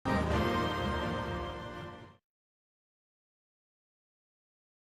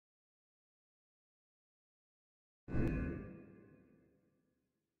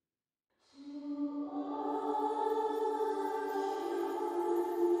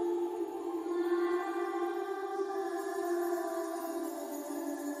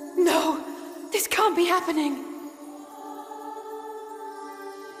can't be happening.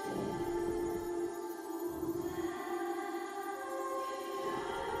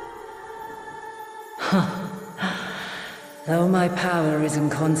 Though my power is in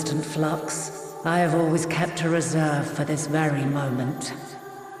constant flux, I have always kept a reserve for this very moment.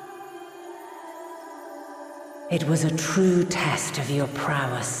 It was a true test of your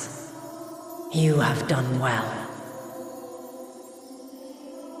prowess. You have done well.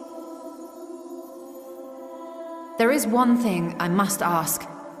 There is one thing I must ask.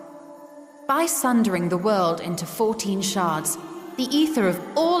 By sundering the world into 14 shards, the ether of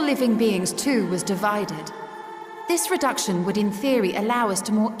all living beings too was divided. This reduction would in theory allow us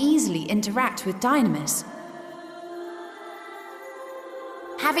to more easily interact with Dynamis.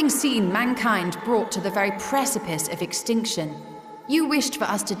 Having seen mankind brought to the very precipice of extinction, you wished for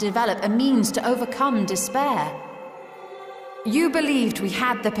us to develop a means to overcome despair. You believed we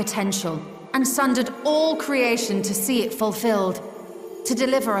had the potential, and sundered all creation to see it fulfilled, to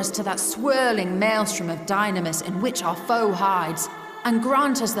deliver us to that swirling maelstrom of Dynamis in which our foe hides, and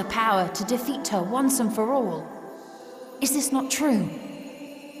grant us the power to defeat her once and for all. Is this not true?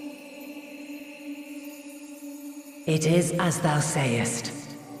 It is as thou sayest.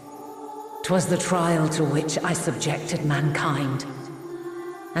 'Twas the trial to which I subjected mankind,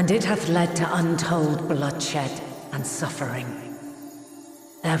 and it hath led to untold bloodshed and suffering.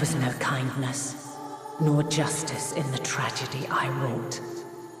 There was no kindness, nor justice in the tragedy I wrought.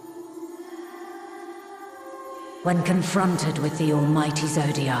 When confronted with the almighty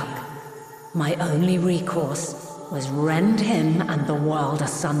Zodiac, my only recourse was rend him and the world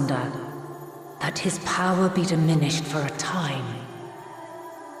asunder, that his power be diminished for a time.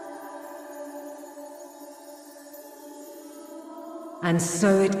 And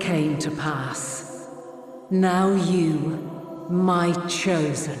so it came to pass. Now you, my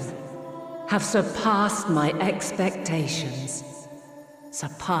chosen, have surpassed my expectations,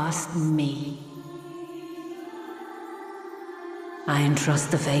 surpassed me. I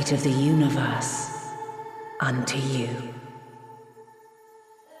entrust the fate of the universe unto you.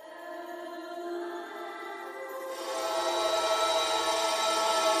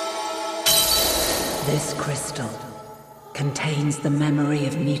 This crystal contains the memory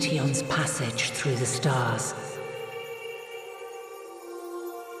of Meteion's passage through the stars.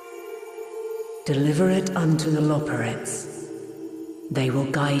 Deliver it unto the Loporrits. They will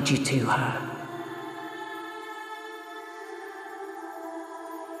guide you to her.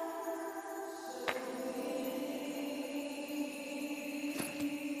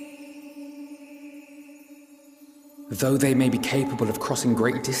 Though they may be capable of crossing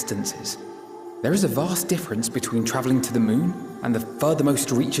great distances, there is a vast difference between traveling to the moon and the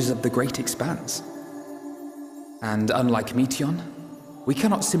furthermost reaches of the great expanse. And unlike Meteion, we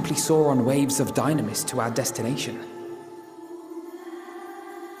cannot simply soar on waves of Dynamis to our destination.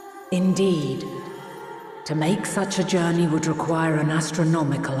 Indeed. To make such a journey would require an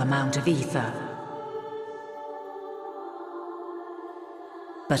astronomical amount of ether.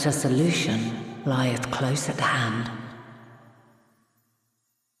 But a solution lieth close at hand.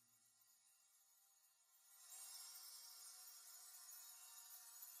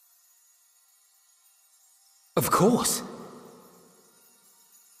 Of course.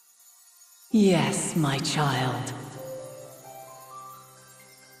 Yes, my child.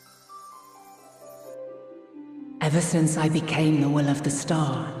 Ever since I became the will of the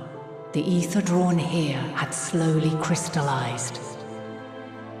star, the ether drawn here had slowly crystallized.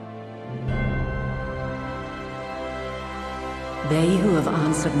 They who have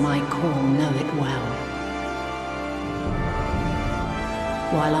answered my call know it well.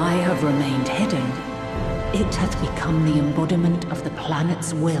 While I have remained hidden, it hath become the embodiment of the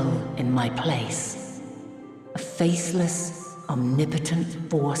planet's will in my place. A faceless, omnipotent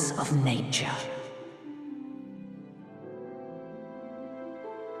force of nature.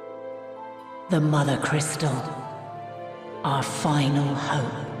 The Mother Crystal, our final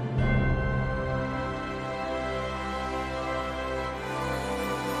hope.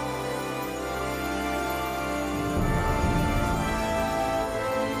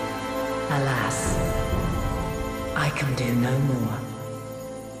 Alas, I can do no more.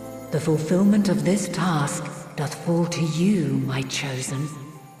 The fulfillment of this task doth fall to you, my chosen.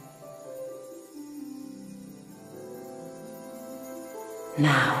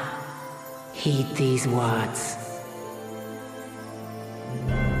 Now, heed these words.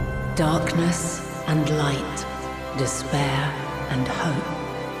 Darkness and light, despair and hope,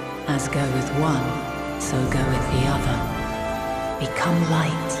 as goeth one, so goeth the other. Become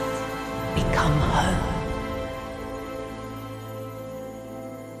light, become hope.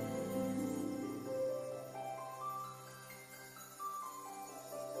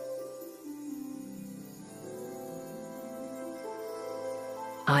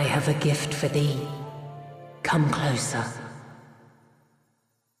 I have a gift for thee. Come closer.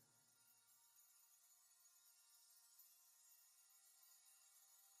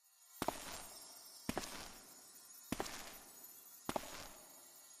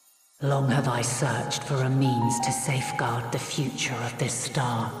 Long have I searched for a means to safeguard the future of this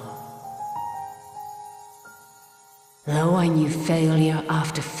star. Though I knew failure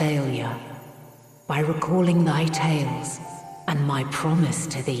after failure, by recalling thy tales and my promise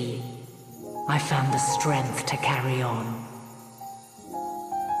to thee, I found the strength to carry on.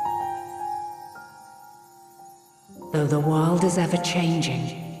 Though the world is ever changing,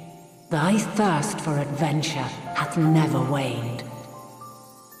 thy thirst for adventure hath never waned.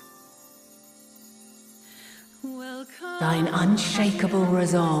 Thine unshakable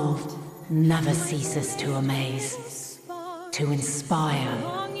resolve never ceases to amaze, to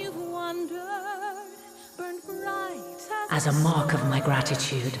inspire. As a mark of my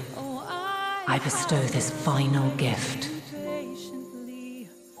gratitude, I bestow this final gift.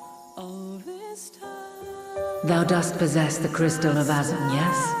 Thou dost possess the crystal of Azum,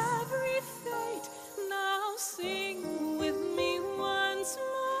 yes?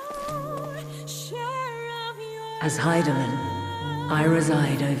 As Heidelin, I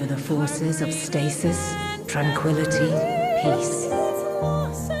reside over the forces of stasis, tranquility, peace.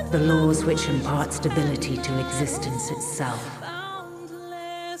 The laws which impart stability to existence itself.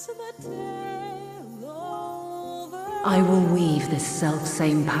 I will weave this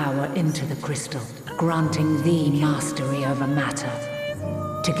self-same power into the crystal, granting thee mastery over matter,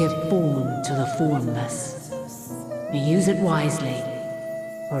 to give form to the formless. Use it wisely,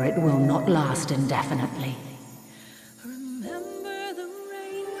 or it will not last indefinitely.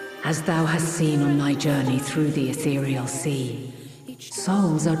 As thou hast seen on thy journey through the ethereal sea,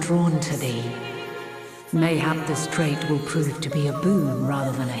 souls are drawn to thee. Mayhap this trait will prove to be a boon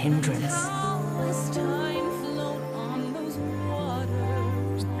rather than a hindrance.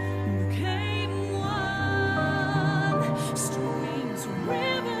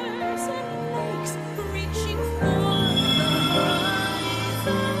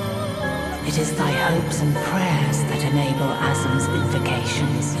 It is thy hopes and prayers that enable Azum's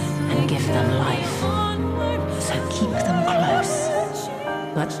invocations and give them life. So keep them close.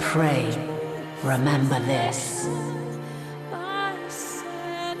 But pray, remember this.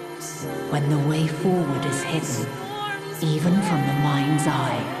 When the way forward is hidden, even from the mind's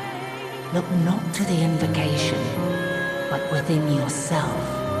eye, look not to the invocation, but within yourself.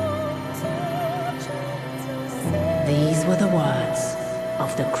 These were the words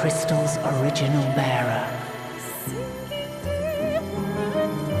of the crystal's original bearer.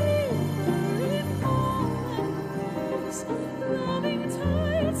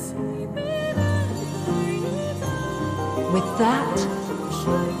 With that,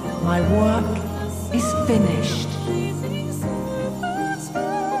 my work is finished.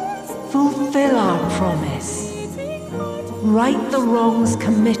 Fulfill our promise. Right the wrongs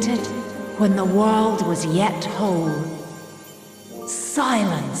committed when the world was yet whole.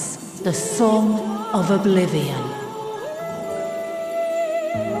 Silence the song of oblivion.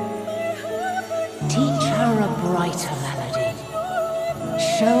 Teach her a brighter melody.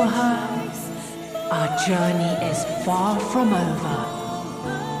 Show her our journey is far from over.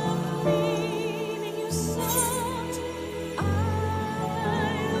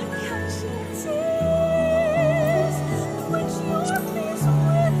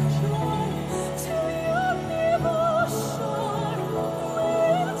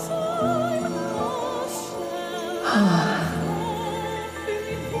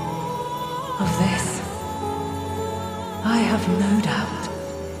 Of this, I have no doubt,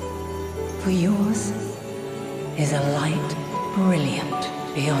 for yours is a light brilliant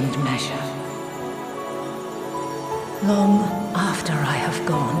beyond measure. Long after I have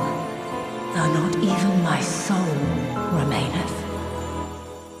gone, though not even my soul remaineth,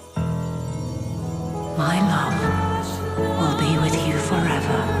 my love will be with you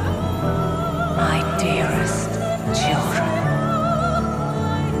forever.